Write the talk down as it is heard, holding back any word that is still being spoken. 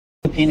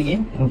pain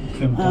again?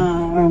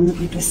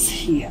 It is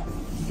here.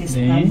 This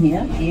one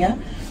here.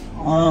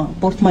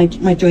 Both my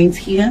joints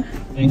here.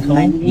 Ankle,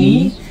 my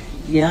knee. knees.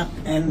 Yeah,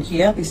 and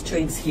here, these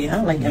joints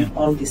here, like and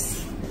all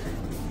this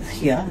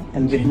here,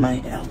 and with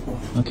my elbow.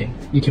 Okay,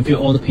 you can feel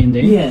all the pain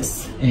there?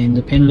 Yes. And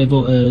the pain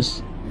level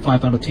is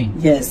 5 out of 10?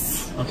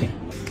 Yes. Okay.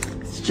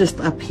 It's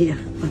just up here,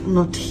 but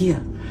not here.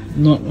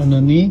 Not on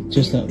the knee,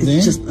 just up there?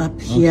 It's just up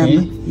here.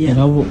 Okay. Yeah. And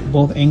how about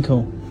both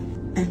ankle?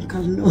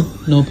 Ankle, no.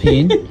 No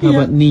pain? How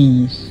about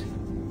knees?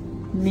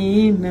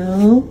 Knee,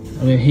 no.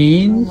 Or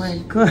hands? Oh my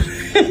god.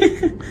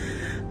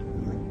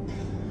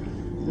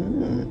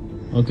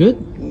 All good?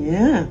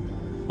 Yeah.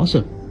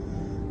 Awesome.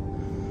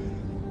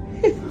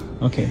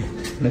 Okay,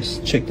 let's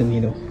check the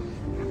needle.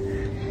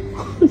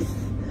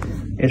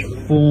 There's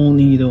 4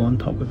 needles on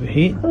top of your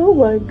head. Oh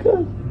my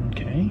god.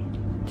 Okay,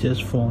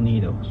 just 4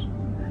 needles.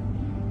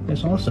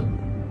 That's awesome.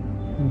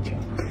 Okay.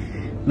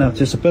 Now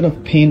there's a bit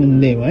of pain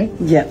in there, right?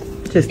 Yeah.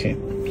 Just okay.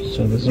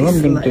 So this is what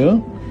I'm gonna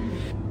do.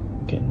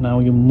 Okay, now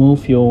you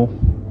move your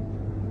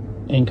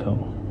ankle.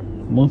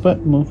 Move it,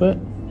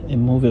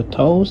 and move your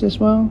toes as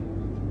well.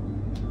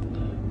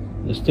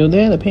 It's still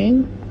there, the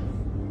pain?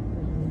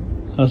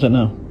 How's it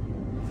now?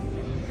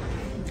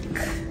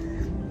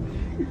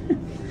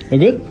 You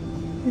good?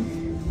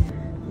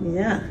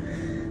 Yeah.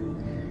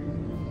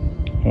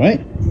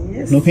 Alright?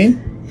 Yes. No pain?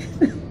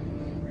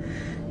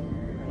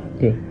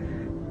 Good.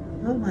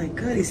 Oh my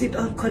god, is it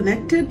all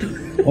connected?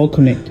 All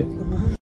connected.